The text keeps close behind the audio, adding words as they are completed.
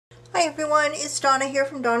Hi everyone, it's Donna here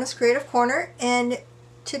from Donna's Creative Corner, and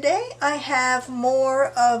today I have more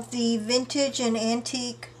of the vintage and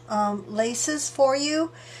antique laces for you.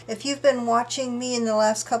 If you've been watching me in the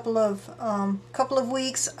last couple of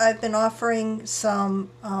weeks, I've been offering some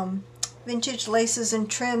vintage laces and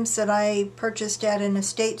trims that I purchased at an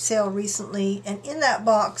estate sale recently, and in that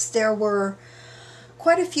box there were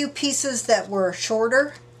quite a few pieces that were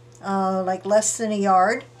shorter, like less than a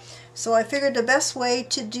yard. So I figured the best way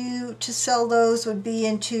to sell those would be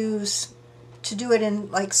to do it in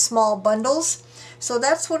like small bundles. So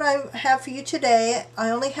that's what I have for you today. I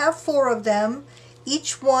only have 4 of them.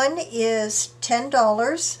 Each one is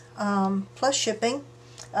 $10 plus shipping.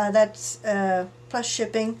 That's plus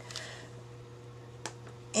shipping.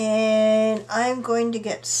 And I'm going to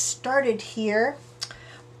get started here.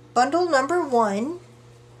 Bundle number 1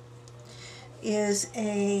 is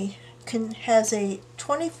has a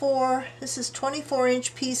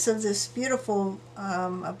 24-inch piece of this beautiful,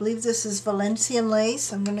 I believe this is Valencian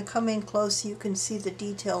lace. I'm going to come in close so you can see the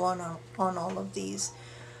detail on all of these.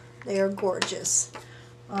 They are gorgeous.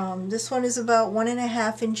 This one is about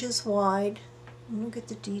 1.5 inches wide. Look at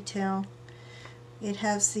the detail. It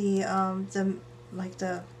has the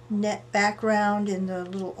net background and the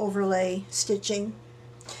little overlay stitching.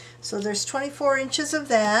 So there's 24 inches of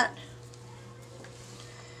that.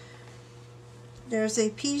 There's a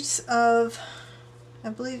piece of, I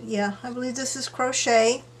believe this is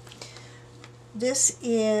crochet. This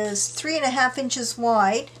is 3.5 inches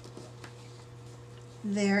wide.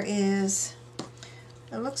 It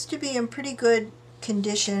looks to be in pretty good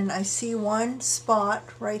condition. I see one spot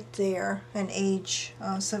right there,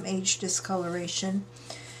 some age discoloration.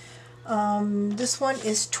 This one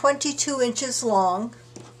is 22 inches long.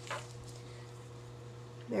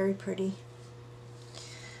 Very pretty.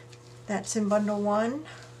 That's in bundle 1.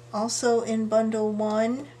 Also in bundle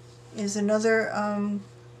 1 is another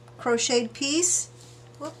crocheted piece.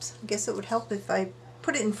 Whoops, I guess it would help if I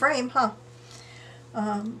put it in frame, huh?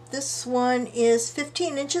 This one is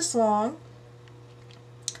 15 inches long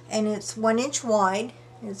and it's 1 inch wide.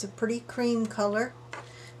 It's a pretty cream color.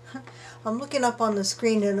 I'm looking up on the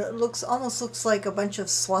screen and it almost looks like a bunch of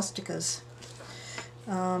swastikas.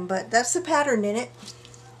 But that's the pattern in it.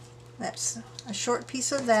 That's a short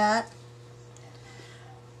piece of that.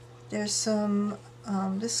 There's some,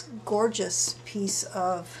 this gorgeous piece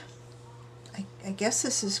of, I guess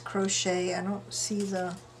this is crochet. I don't see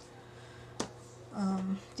the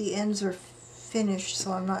ends are finished,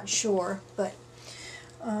 so I'm not sure. But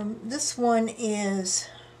this one is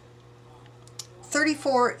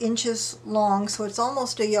 34 inches long, so it's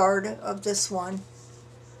almost a yard of this one.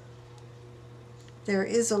 There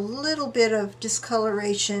is a little bit of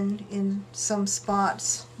discoloration in some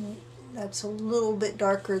spots. That's a little bit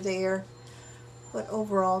darker there, but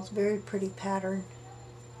overall it's a very pretty pattern.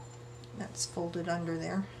 That's folded under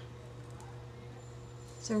there.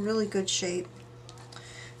 It's in really good shape.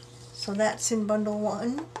 So that's in bundle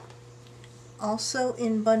 1. Also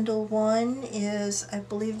in bundle 1 is, I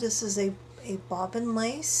believe this is a bobbin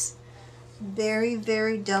lace. Very,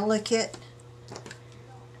 very delicate.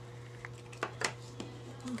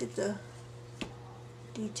 Look at the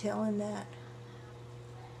detail in that.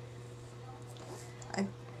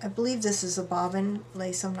 I believe this is a bobbin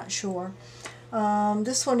lace, I'm not sure.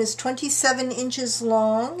 This one is 27 inches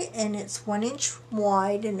long and it's 1 inch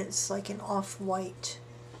wide and it's like an off-white.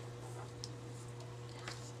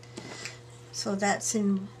 So that's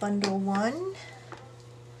in bundle 1.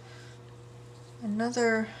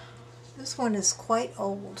 This one is quite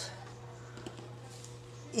old.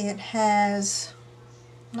 It has,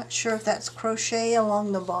 I'm not sure if that's crochet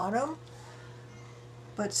along the bottom,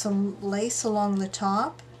 but some lace along the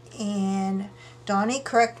top. And Donnie,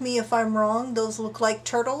 correct me if I'm wrong, those look like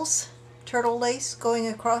turtles, turtle lace going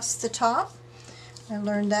across the top. I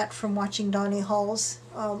learned that from watching Donnie Hall's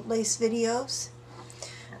lace videos.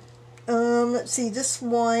 Let's see, this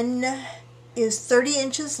one is 30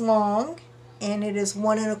 inches long and it is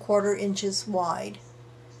 1.25 inches wide.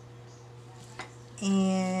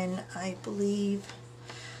 And I believe,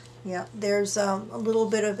 yeah, there's a little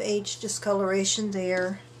bit of age discoloration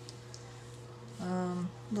there.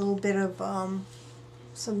 A little bit of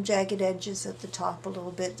some jagged edges at the top a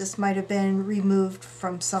little bit. This might have been removed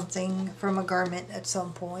from something, from a garment at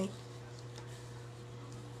some point.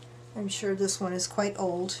 I'm sure this one is quite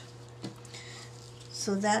old.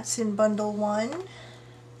 So that's in bundle 1.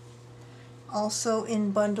 Also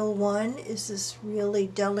in bundle 1 is this really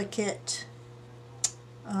delicate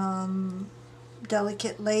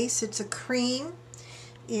lace. It's a cream.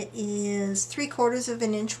 It is 3/4 of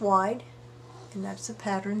an inch wide, and that's the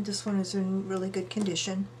pattern. This one is in really good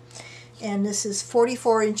condition. And this is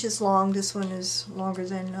 44 inches long. This one is longer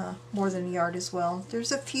than more than a yard as well.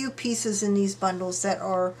 There's a few pieces in these bundles that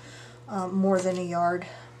are more than a yard,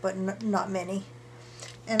 but not many.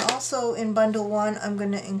 And also in bundle 1, I'm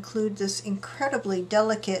going to include this incredibly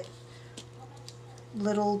delicate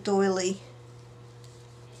little doily.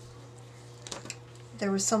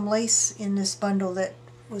 There was some lace in this bundle that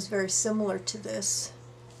was very similar to this.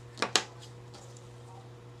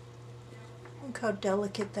 Look how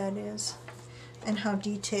delicate that is and how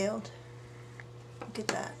detailed. Look at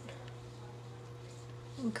that.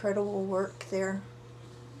 Incredible work there.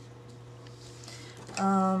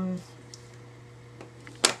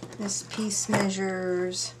 This piece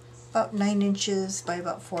measures about 9 inches by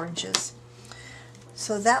about 4 inches.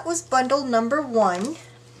 So that was bundle number 1.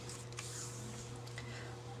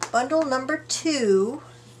 Bundle number 2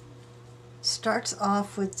 starts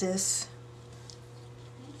off with this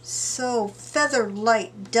so feather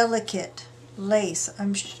light, delicate lace.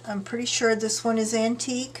 I'm pretty sure this one is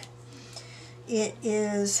antique.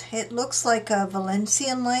 It looks like a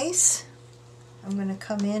Valencian lace. I'm going to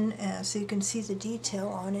come in so you can see the detail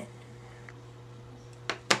on it.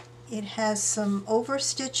 It has some over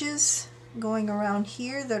stitches going around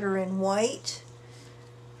here that are in white,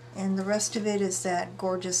 and the rest of it is that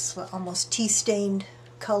gorgeous, almost tea-stained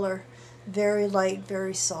color. Very light,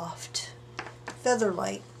 very soft, feather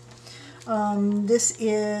light. This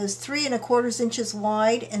is 3 1/4 inches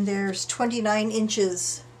wide, and there's 29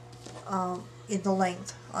 inches in the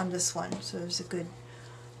length on this one, so there's a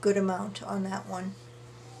good amount on that one.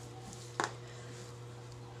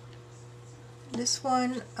 This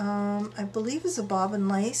one I believe is a bobbin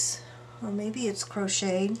lace, or maybe it's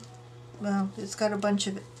crocheted. Well, it's got a bunch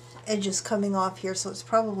of edges coming off here, so it's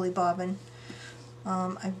probably bobbin.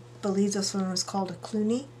 I believe this one was called a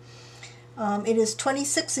Cluny. It is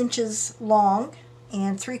 26 inches long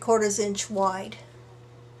and 3/4 inch wide,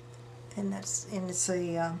 and it's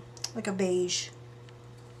a like a beige,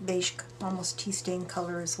 almost tea-stained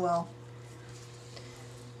color as well.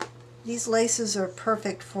 These laces are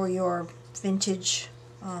perfect for your vintage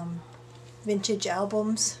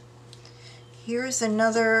albums. Here's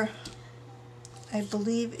another. I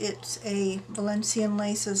believe it's a Valencian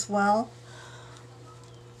lace as well.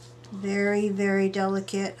 Very, very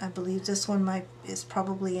delicate. I believe this one is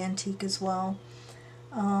probably antique as well.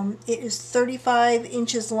 It is 35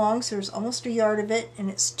 inches long, so there's almost a yard of it, and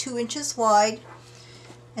it's 2 inches wide.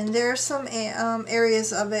 And there are some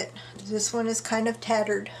areas of it. This one is kind of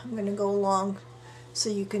tattered. I'm going to go along so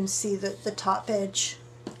you can see the top edge.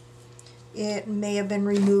 It may have been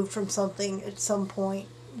removed from something at some point.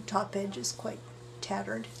 The top edge is quite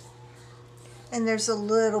tattered. And there's a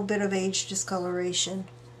little bit of age discoloration,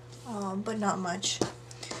 but not much.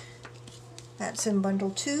 That's in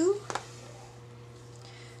bundle 2.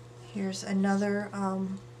 Here's another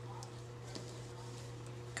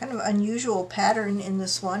kind of unusual pattern in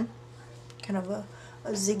this one. Kind of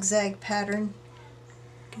a zigzag pattern.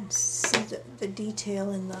 You can see the detail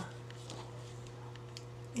in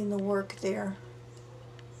the work there.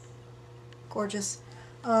 Gorgeous.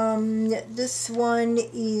 This one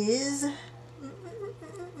is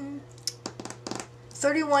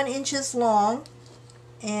 31 inches long,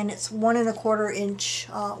 and it's 1 1/4 inch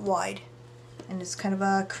wide, and it's kind of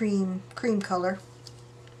a cream color.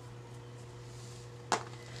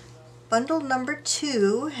 Bundle number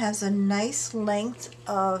 2 has a nice length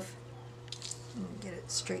of, let me get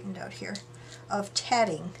it straightened out here, of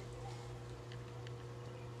tatting.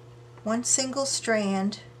 One single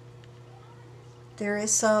strand. There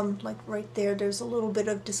is some, like right there, there's a little bit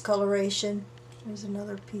of discoloration. There's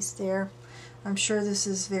another piece there. I'm sure this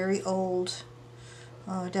is very old,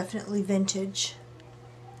 definitely vintage.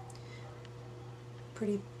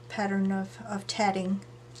 Pretty pattern of tatting.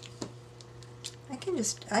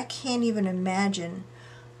 I can't even imagine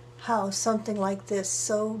how something like this,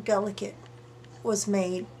 so delicate, was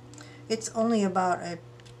made. It's only about I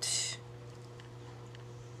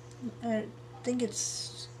think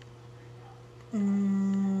it's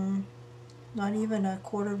not even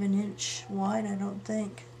 1/4 inch wide, I don't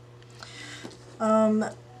think.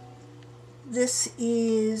 This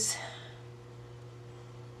is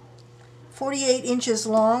 48 inches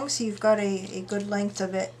long, so you've got a good length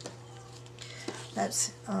of it.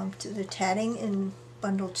 That's to the tatting in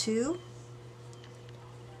bundle 2.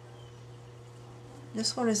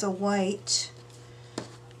 This one is a white.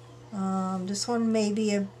 This one may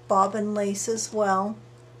be a bobbin lace as well.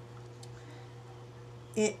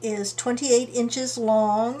 It is 28 inches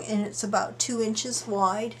long, and it's about 2 inches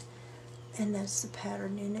wide, and that's the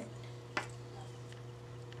pattern in it.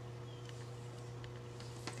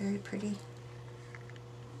 Very pretty.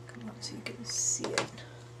 Come up so you can see it,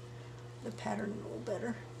 the pattern a little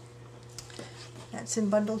better. That's in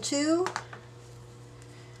bundle 2.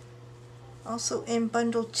 Also in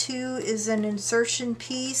bundle 2 is an insertion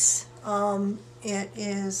piece. It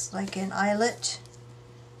is like an eyelet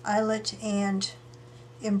and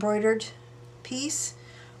embroidered piece.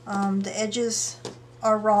 The edges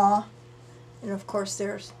are raw, and of course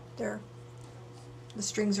the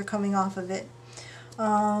strings are coming off of it.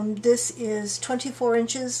 This is 24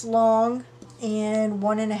 inches long and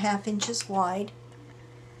 1.5 inches wide,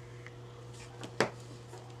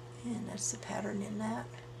 and that's the pattern in that.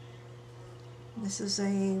 This is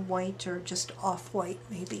a white or just off-white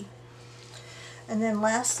maybe. And then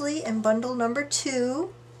lastly, in bundle number 2,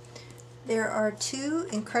 there are 2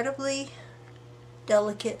 incredibly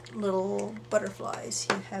delicate little butterflies.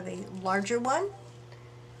 You have a larger one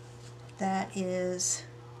that is,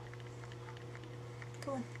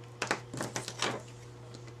 go on.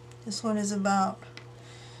 This one is about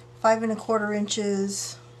 5¼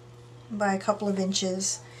 inches by a couple of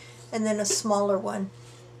inches, and then a smaller one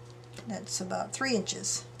that's about 3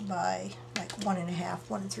 inches by like 1.5,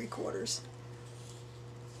 1 3/4.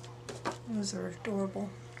 Those are adorable.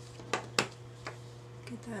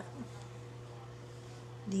 Look at that.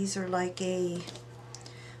 These are like a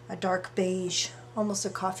dark beige, almost a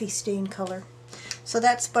coffee stain color. So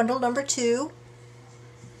that's bundle number 2.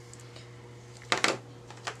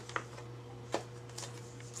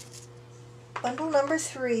 Bundle number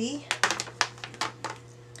 3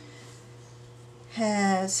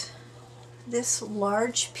 has this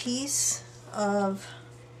large piece of,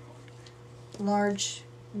 large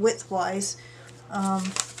width-wise,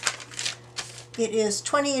 it is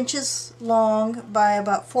 20 inches long by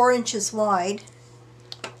about 4 inches wide.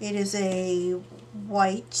 It is a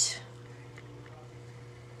white,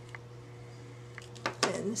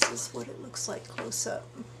 and this is what it looks like close up.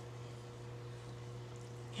 You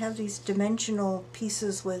have these dimensional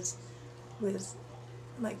pieces with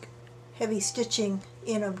like heavy stitching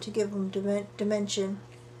in them to give them dimension.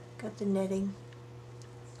 Got the netting.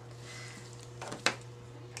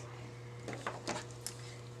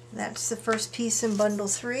 That's the first piece in bundle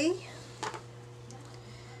 3.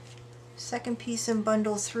 Second piece in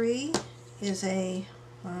bundle 3 is a,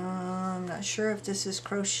 I'm not sure if this is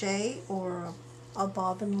crochet or a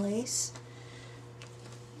bobbin lace.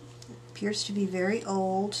 It appears to be very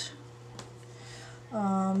old.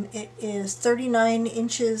 It is 39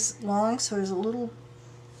 inches long, so there's a little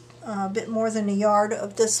bit more than a yard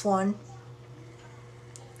of this one.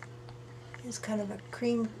 It's kind of a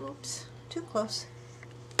cream, oops, too close.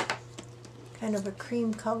 Kind of a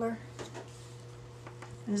cream color.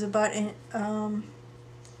 It's about an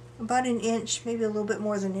inch, maybe a little bit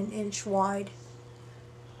more than an inch wide.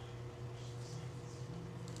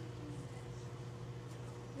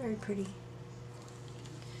 Very pretty.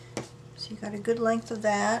 So you got a good length of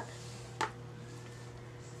that.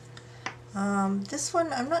 This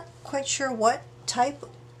one, I'm not quite sure what type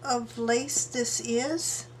of lace this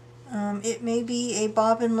is. It may be a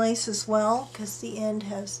bobbin lace as well, because the end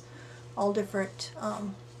has all different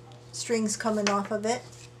strings coming off of it.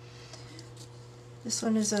 This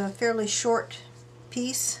one is a fairly short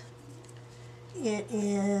piece. It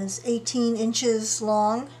is 18 inches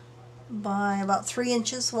long by about 3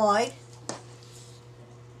 inches wide.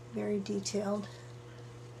 Very detailed.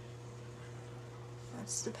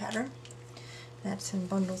 That's the pattern. That's in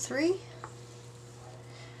bundle 3.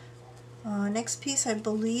 Next piece I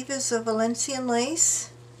believe is a Valencian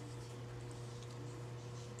lace.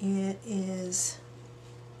 It is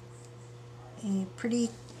a pretty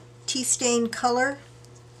tea-stained color,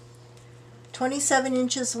 27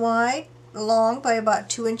 inches wide, long by about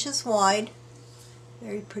 2 inches wide.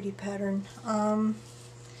 Very pretty pattern.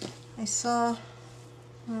 I saw,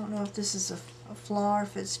 I don't know if this is a flaw or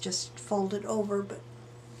if it's just folded over, but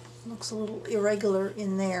it looks a little irregular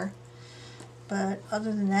in there. But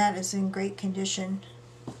other than that, it's in great condition.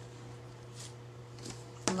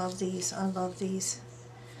 I love these. I love these.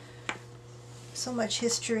 So much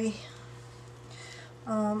history.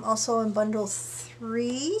 Also in bundle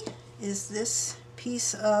 3 is this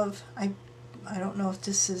piece of, I don't know if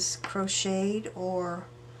this is crocheted or,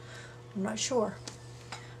 I'm not sure.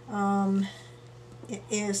 It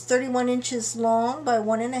is 31 inches long by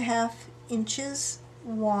 1.5 inches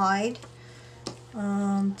wide.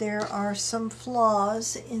 There are some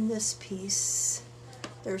flaws in this piece.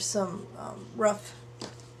 There's some rough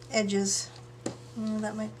edges.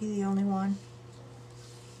 That might be the only one.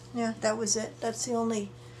 Yeah, that was it. That's the only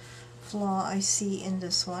flaw I see in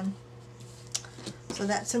this one. So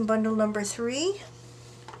that's in bundle number 3.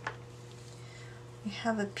 We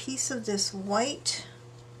have a piece of this white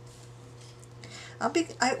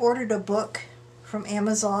I ordered a book from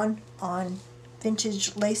Amazon on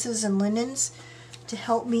vintage laces and linens to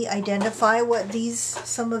help me identify what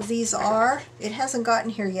some of these are. It hasn't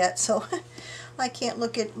gotten here yet, so I can't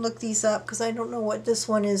look these up because I don't know what this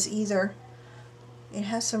one is either. It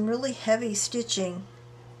has some really heavy stitching,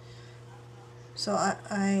 so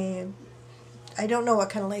I don't know what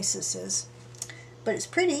kind of lace this is, but it's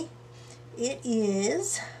pretty. It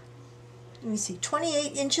is, let me see,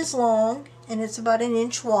 28 inches long, and it's about an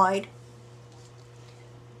inch wide,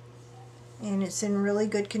 and it's in really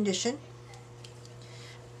good condition.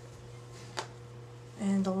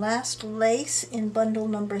 And the last lace in bundle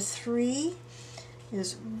number 3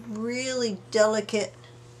 is really delicate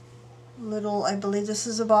little, I believe this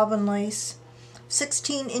is a bobbin lace,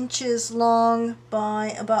 16 inches long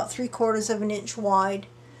by about 3/4 of an inch wide.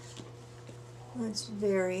 It's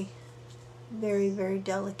very, very, very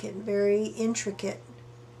delicate, very intricate.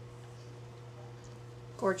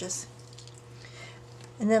 Gorgeous.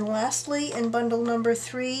 And then lastly in bundle number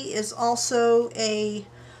 3 is also a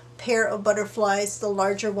pair of butterflies, the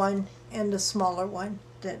larger one and the smaller one.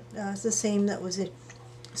 That is the same that was in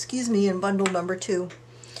bundle number 2.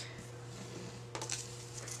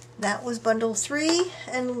 That was bundle 3,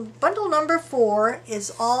 and bundle number 4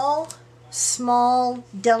 is all small,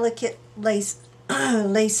 delicate laces.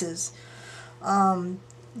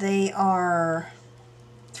 They are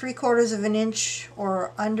 3/4 of an inch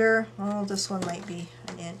or under. Oh, this one might be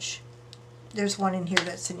an inch. There's one in here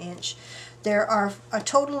that's an inch. There are a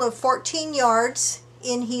total of 14 yards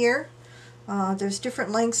in here. There's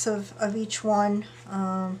different lengths of each one.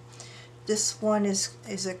 This one is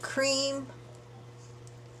a cream.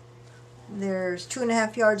 There's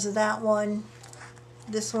 2.5 yards of that one.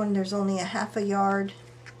 This one, there's only a 1/2 yard.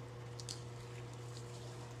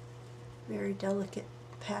 Very delicate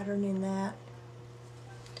pattern in that.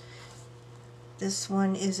 This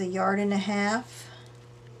one is 1.5 yards.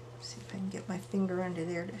 See if I can get my finger under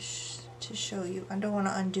there to show you. I don't want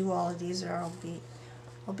to undo all of these, or I'll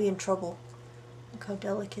be in trouble. Look how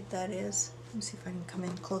delicate that is. Let me see if I can come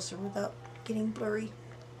in closer without getting blurry.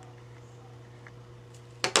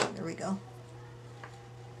 There we go.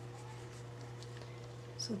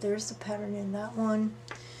 So there's the pattern in that one.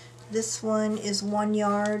 This one is 1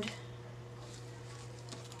 yard.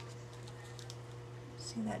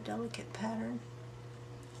 See that delicate pattern?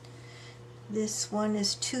 This one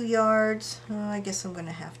is 2 yards. I guess I'm going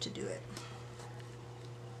to have to do it.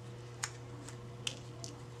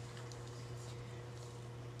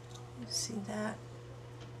 See that?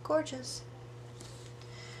 Gorgeous.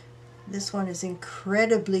 This one is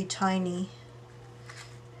incredibly tiny,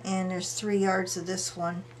 and there's 3 yards of this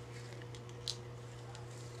one.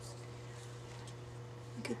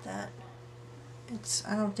 Look at that.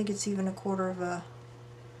 I don't think it's even 1/4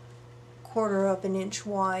 of an inch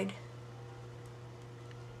wide.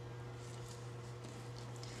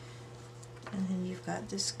 And then you've got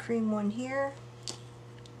this cream one here,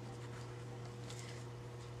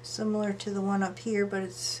 similar to the one up here, but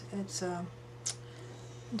it's a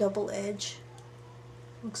double edge.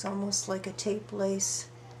 Looks almost like a tape lace.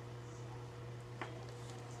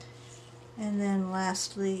 And then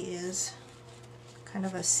lastly is kind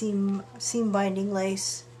of a seam binding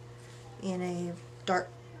lace in a dark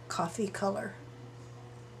coffee color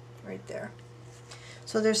right there.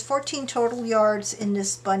 So there's 14 total yards in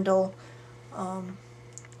this bundle, and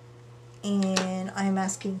I'm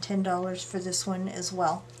asking $10 for this one as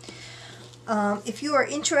well. If you are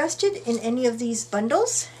interested in any of these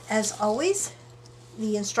bundles, as always,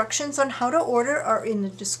 the instructions on how to order are in the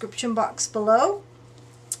description box below,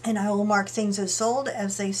 and I will mark things as sold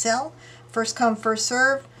as they sell. First come, first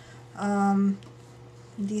serve.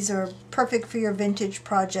 These are perfect for your vintage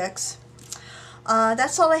projects.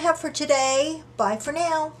 That's all I have for today. Bye for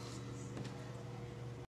now.